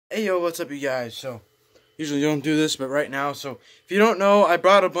Hey yo, what's up you guys? So, usually don't do this, but right now, so, if you don't know, I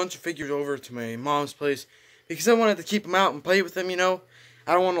brought a bunch of figures over to my mom's place, because I wanted to keep them out and play with them, you know?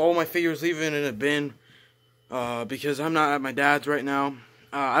 I don't want all my figures leaving in a bin, because I'm not at my dad's right now.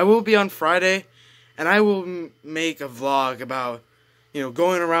 I will be on Friday, and I will make a vlog about,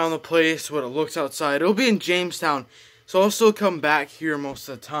 going around the place, what it looks outside. It'll be in Jamestown, so I'll still come back here most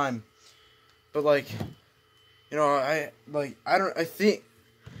of the time. But,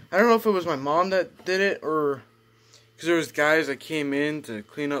 I don't know if it was my mom that did it, or because there was guys that came in to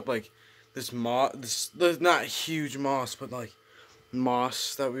clean up this moss, not huge moss, but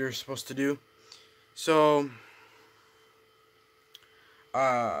moss that we were supposed to do. So,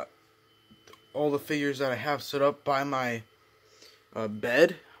 all the figures that I have set up by my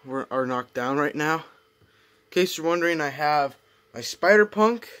bed are knocked down right now. In case you're wondering, I have my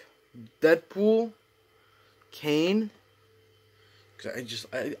Spider-Punk, Deadpool, Kane.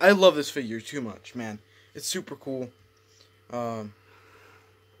 I love this figure too much, man. It's super cool. My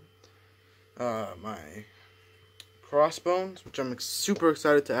Crossbones, which I'm super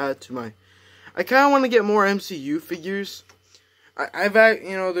excited to add to my. I kind of want to get more MCU figures.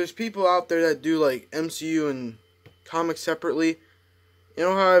 There's people out there that do MCU and comics separately. You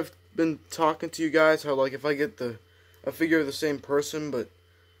know how I've been talking to you guys, how if I get a figure of the same person, but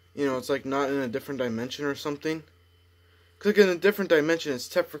it's not in a different dimension or something. Click in a different dimension, it's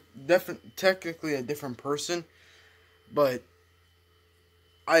technically a different person, but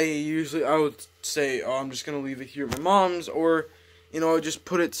I would say, oh, I'm just going to leave it here at my mom's, or, just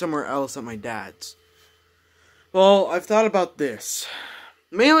put it somewhere else at my dad's. Well, I've thought about this.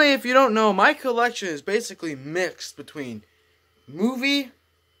 Mainly, if you don't know, my collection is basically mixed between movie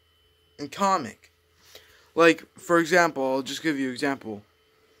and comic. For example, I'll just give you an example.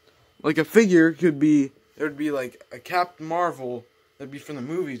 A figure could be, there would be a Captain Marvel that'd be from the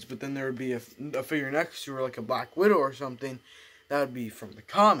movies, but then there would be a figure next to her, a Black Widow or something, that would be from the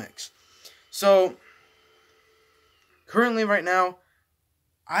comics. So, currently right now,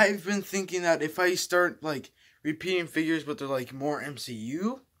 I've been thinking that if I start repeating figures, but they're more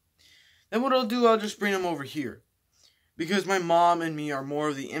MCU, then what I'll do, I'll just bring them over here. Because my mom and me are more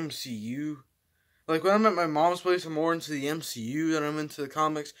of the MCU. When I'm at my mom's place, I'm more into the MCU than I'm into the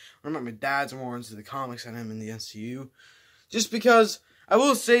comics. When I'm at my dad's, I'm more into the comics than I'm in the MCU. Just because, I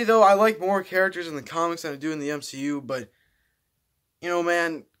will say though, I like more characters in the comics than I do in the MCU, but,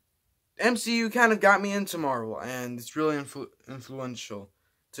 man, MCU kind of got me into Marvel, and it's really influential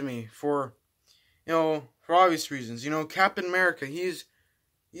to me for obvious reasons. Captain America, he's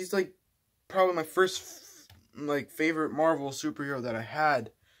probably my first, favorite Marvel superhero that I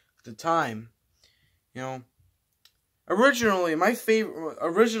had at the time. Originally when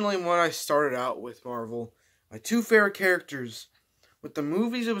I started out with Marvel, my two favorite characters, with the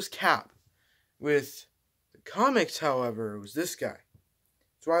movies it was Cap. With the comics, however, it was this guy.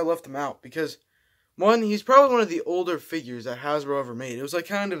 That's why I left him out, because one, he's probably one of the older figures that Hasbro ever made. It was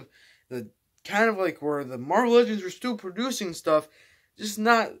kind of where the Marvel Legends were still producing stuff, just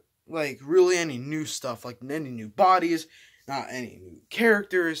not really any new stuff, any new bodies, not any new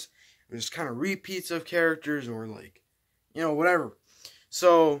characters. Just kind of repeats of characters, or whatever.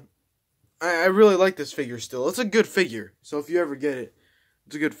 So, I really like this figure still. It's a good figure. So if you ever get it,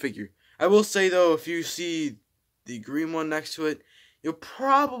 it's a good figure. I will say though, if you see the green one next to it, you'll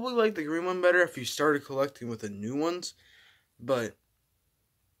probably like the green one better if you started collecting with the new ones. But,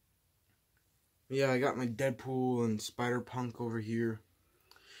 yeah, I got my Deadpool and Spider-Punk over here.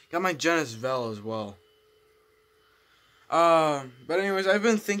 Got my Genis Vell as well. But anyways, I've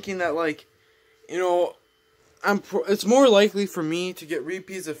been thinking that, it's more likely for me to get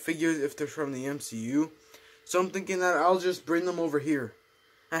repeats of figures if they're from the MCU. So I'm thinking that I'll just bring them over here.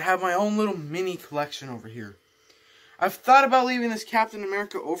 I have my own little mini collection over here. I've thought about leaving this Captain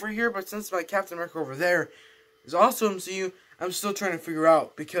America over here, but since my Captain America over there is also MCU, I'm still trying to figure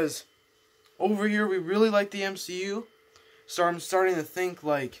out, because over here we really like the MCU. So I'm starting to think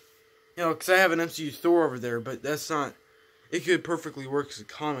because I have an MCU Thor over there, but that's not... It could perfectly work as a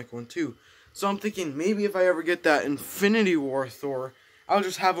comic one too. So I'm thinking maybe if I ever get that Infinity War Thor, I'll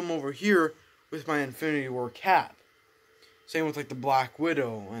just have him over here with my Infinity War Cap. Same with the Black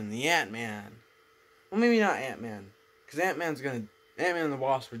Widow and the Ant-Man. Well, maybe not Ant-Man, because Ant-Man and the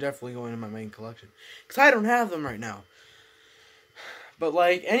Wasp are definitely going in my main collection, because I don't have them right now. But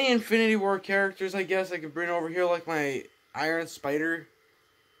any Infinity War characters, I guess I could bring over here, my Iron Spider,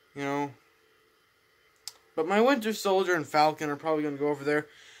 But my Winter Soldier and Falcon are probably going to go over there.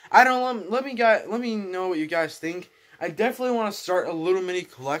 I don't know, let me know what you guys think. I definitely want to start a little mini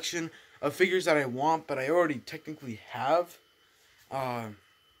collection of figures that I want, but I already technically have.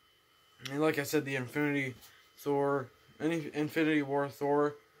 And like I said, the Infinity Thor, Infinity War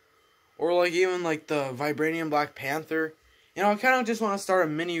Thor, or like even like the Vibranium Black Panther. You know, I kind of just want to start a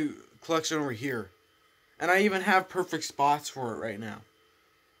mini collection over here. And I even have perfect spots for it right now.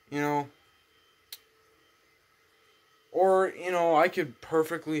 You know. Or, you know, I could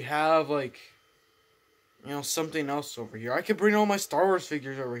perfectly have like, you know, something else over here. I could bring all my Star Wars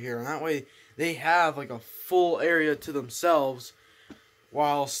figures over here. And that way they have like a full area to themselves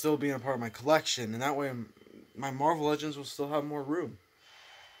while still being a part of my collection. And that way my Marvel Legends will still have more room.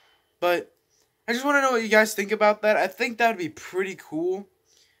 But I just want to know what you guys think about that. I think that would be pretty cool.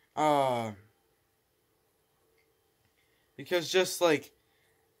 Because just like,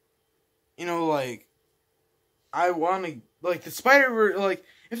 you know, like, I want to, like, the Spider-Verse, like,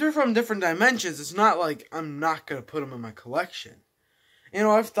 if they're from different dimensions, it's not like I'm not going to put them in my collection. You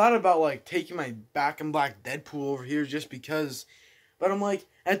know, I've thought about, like, taking my Back in Black Deadpool over here just because, but I'm like,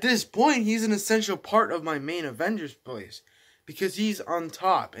 at this point, he's an essential part of my main Avengers place. Because he's on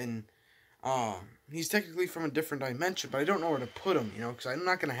top, and, he's technically from a different dimension, but I don't know where to put him, you know, because I'm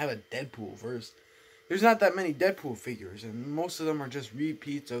not going to have a Deadpool verse. There's not that many Deadpool figures, and most of them are just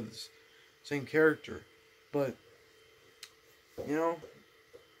repeats of the same character. But, you know,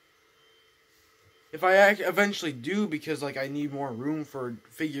 if I eventually do, because, like, I need more room for a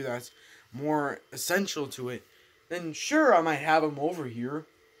figure that's more essential to it, then sure, I might have them over here.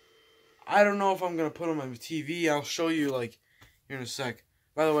 I don't know if I'm going to put them on the TV. I'll show you, like, here in a sec.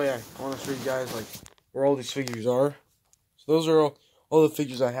 By the way, I want to show you guys, like, where all these figures are. So those are all the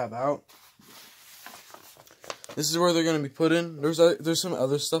figures I have out. This is where they're going to be put in. There's some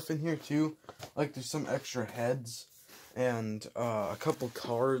other stuff in here, too. Like, there's some extra heads. And a couple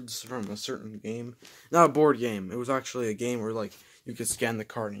cards from a certain game. Not a board game. It was actually a game where, like, you could scan the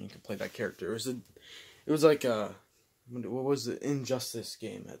card and you could play that character. It was like a, what was the Injustice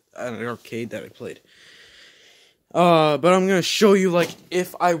game at an arcade that I played. But I'm gonna show you, like,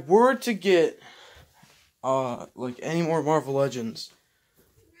 if I were to get like any more Marvel Legends,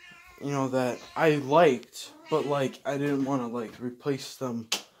 you know, that I liked, but like I didn't want to like replace them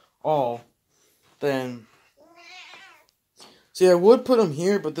all, then see, I would put them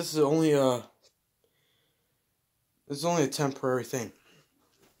here, but this is only a temporary thing.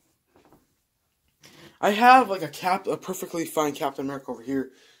 I have like a perfectly fine Captain America over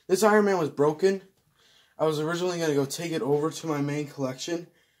here. This Iron Man was broken. I was originally going to go take it over to my main collection,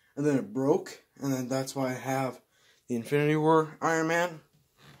 and then it broke, and then that's why I have the Infinity War Iron Man.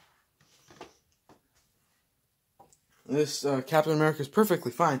 This Captain America is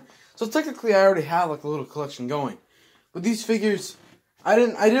perfectly fine. So technically I already have like a little collection going. But these figures, I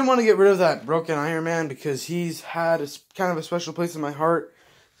didn't want to get rid of that broken Iron Man because he's had kind of a special place in my heart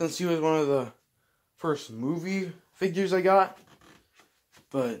since he was one of the first movie figures I got.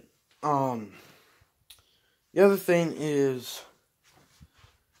 But the other thing is,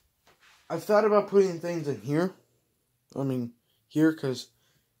 I've thought about putting things in here. I mean, here, because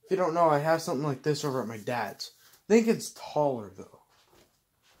if you don't know, I have something like this over at my dad's. I think it's taller, though.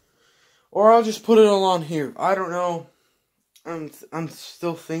 Or I'll just put it all on here. I don't know. I'm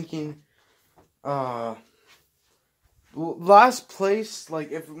still thinking. Last place,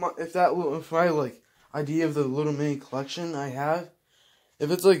 like, if my like idea of the little mini collection I have, if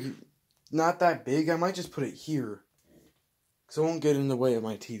it's like not that big, I might just put it here, because it won't get in the way of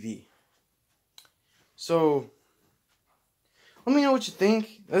my TV. So, let me know what you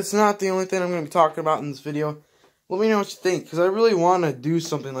think. That's not the only thing I'm going to be talking about in this video. Let me know what you think, because I really want to do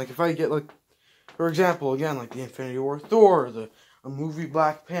something. Like, if I get, like, for example, again, like the Infinity War Thor, a movie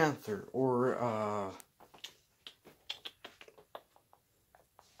Black Panther, or,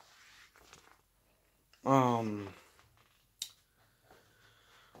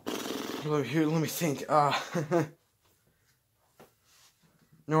 let me think, or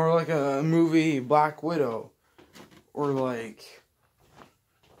like a movie Black Widow, or like,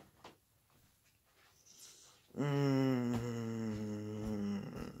 I'm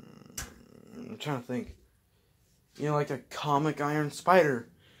trying to think, you know, like a comic Iron Spider.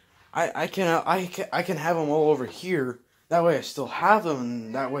 I can have them all over here. That way I still have them,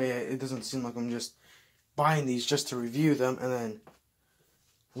 and that way it doesn't seem like I'm just buying these just to review them and then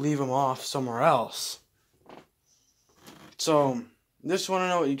leave them off somewhere else. So, just want to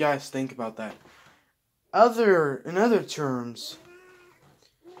know what you guys think about that. In other terms,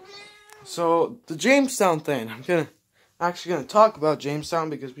 so the Jamestown thing, I'm actually gonna talk about Jamestown,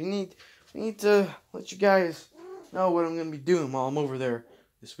 because we need to let you guys know what I'm gonna be doing while I'm over there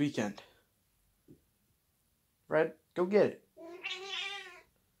this weekend. Fred, go get it.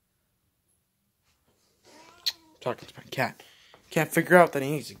 I'm talking to my cat. can't figure out that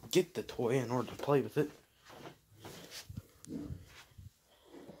he needs to get the toy in order to play with it.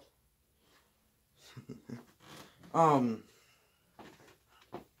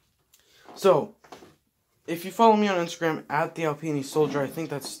 So, if you follow me on Instagram, at the Alpini Soldier, I think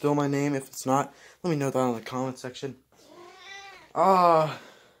that's still my name. If it's not, let me know that in the comment section. I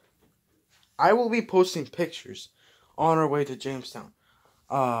will be posting pictures on our way to Jamestown.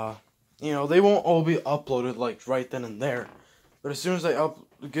 You know, they won't all be uploaded, like, right then and there. But as soon as I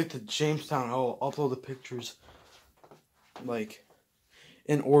get to Jamestown, I'll upload the pictures, like,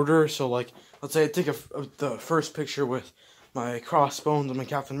 in order. So, like, let's say I take the first picture with my crossbones and my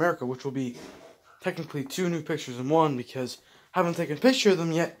Captain America, which will be technically 2 new pictures in one, because I haven't taken a picture of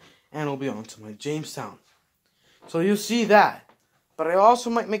them yet, and it'll be on to my Jamestown. So you'll see that. But I also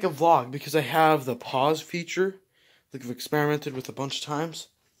might make a vlog, because I have the pause feature, like I've experimented with a bunch of times.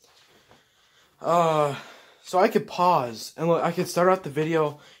 So I could pause, and look, I could start out the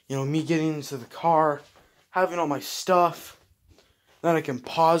video, you know, me getting into the car, having all my stuff, then I can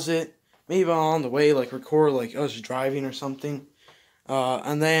pause it, maybe on the way, like, record, like, us driving or something,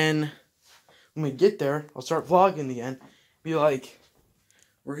 and then, when we get there, I'll start vlogging again, be like,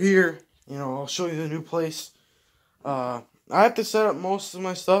 we're here, you know, I'll show you the new place. I have to set up most of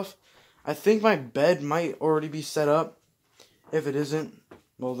my stuff. I think my bed might already be set up. If it isn't,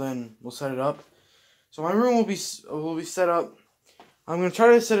 well, then we'll set it up. So my room will be set up. I'm gonna try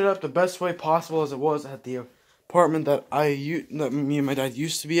to set it up the best way possible, as it was at the apartment that me and my dad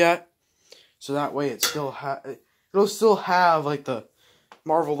used to be at. So that way it'll still have like the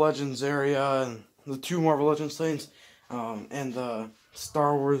Marvel Legends area and the 2 Marvel Legends things, and the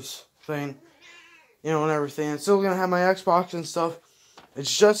Star Wars thing, you know, and everything. It's still gonna have my Xbox and stuff.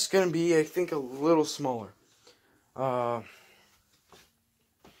 It's just gonna be, I think, a little smaller.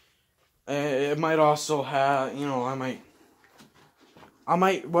 It might also have, you know, what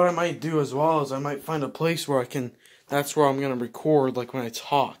I might do as well is I might find a place where that's where I'm going to record, like, when I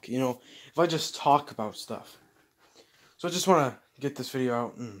talk, you know, if I just talk about stuff. So I just want to get this video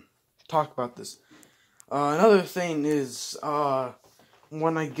out and talk about this. Another thing is,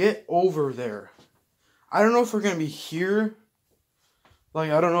 when I get over there, I don't know if we're going to be here,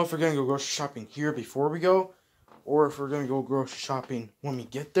 like, I don't know if we're going to go grocery shopping here before we go, or if we're going to go grocery shopping when we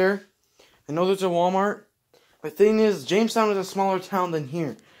get there. I know there's a Walmart. The thing is, Jamestown is a smaller town than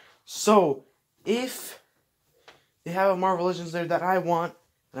here. So, if they have a Marvel Legends there that I want,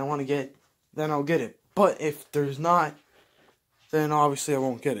 and I want to get, then I'll get it. But if there's not, then obviously I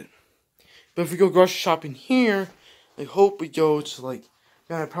won't get it. But if we go grocery shopping here, I hope we go to, like,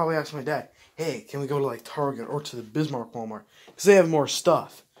 then I'd probably ask my dad, hey, can we go to, like, Target or to the Bismarck Walmart? Because they have more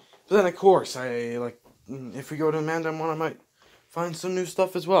stuff. But then, of course, if we go to Amanda one, I might find some new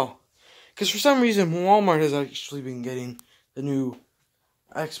stuff as well. Because for some reason, Walmart has actually been getting the new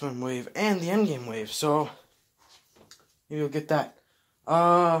X-Men wave and the Endgame wave. So, maybe you'll get that.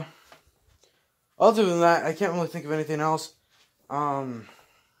 Other than that, I can't really think of anything else.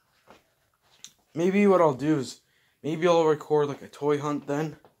 Maybe what I'll do is, maybe I'll record like a toy hunt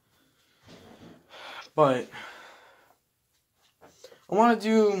then. But I want to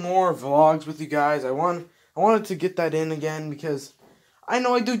do more vlogs with you guys. I wanted to get that in again, because I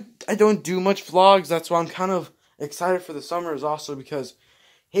know I don't do much vlogs. That's why I'm kind of excited for the summer, is also because,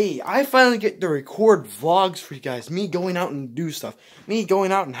 hey, I finally get to record vlogs for you guys. Me going out and do stuff. Me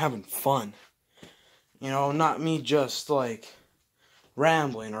going out and having fun. You know, not me just, like,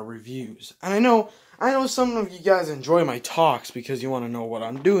 rambling or reviews. And I know some of you guys enjoy my talks because you want to know what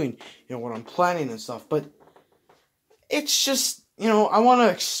I'm doing, you know, what I'm planning and stuff. But it's just, you know, I want to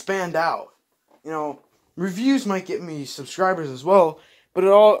expand out. You know, reviews might get me subscribers as well. But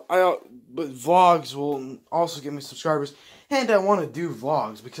vlogs will also get me subscribers, and I want to do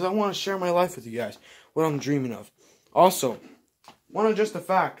vlogs because I want to share my life with you guys, what I'm dreaming of. Also, want to adjust the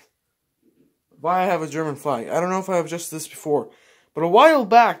fact why I have a German flag. I don't know if I have adjusted this before, but a while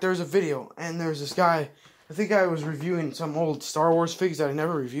back there was a video, and there's this guy. I think I was reviewing some old Star Wars figs that I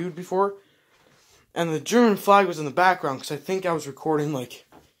never reviewed before, and the German flag was in the background because I think I was recording like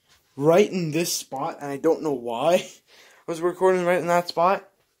right in this spot, and I don't know why. I was recording right in that spot.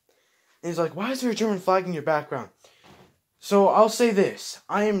 And he's like, why is there a German flag in your background? So I'll say this.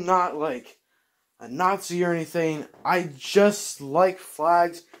 I am not like a Nazi or anything. I just like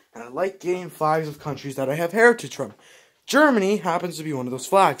flags. And I like getting flags of countries that I have heritage from. Germany happens to be one of those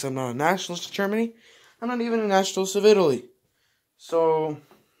flags. I'm not a nationalist of Germany. I'm not even a nationalist of Italy. So,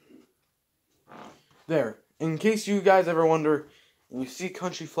 there. In case you guys ever wonder, when you see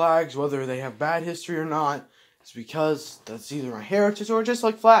country flags, whether they have bad history or not, it's because that's either my heritage or just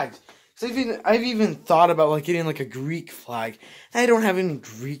like flags. So I've even thought about like getting like a Greek flag. I don't have any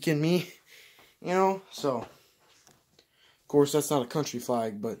Greek in me, you know. So, of course, that's not a country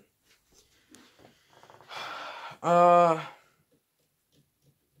flag, but but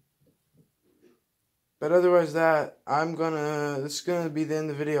otherwise that this is gonna be the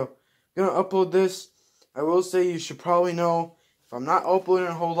end of the video. I'm gonna upload this. I will say you should probably know if I'm not uploading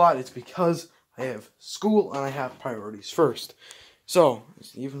a whole lot, it's because I have school and I have priorities first. So,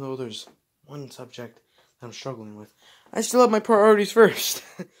 even though there's one subject that I'm struggling with, I still have my priorities first.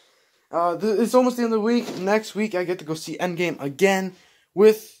 It's almost the end of the week. Next week, I get to go see Endgame again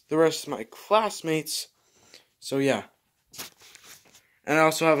with the rest of my classmates. So, yeah. And I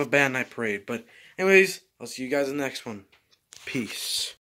also have a band night parade. But, anyways, I'll see you guys in the next one. Peace.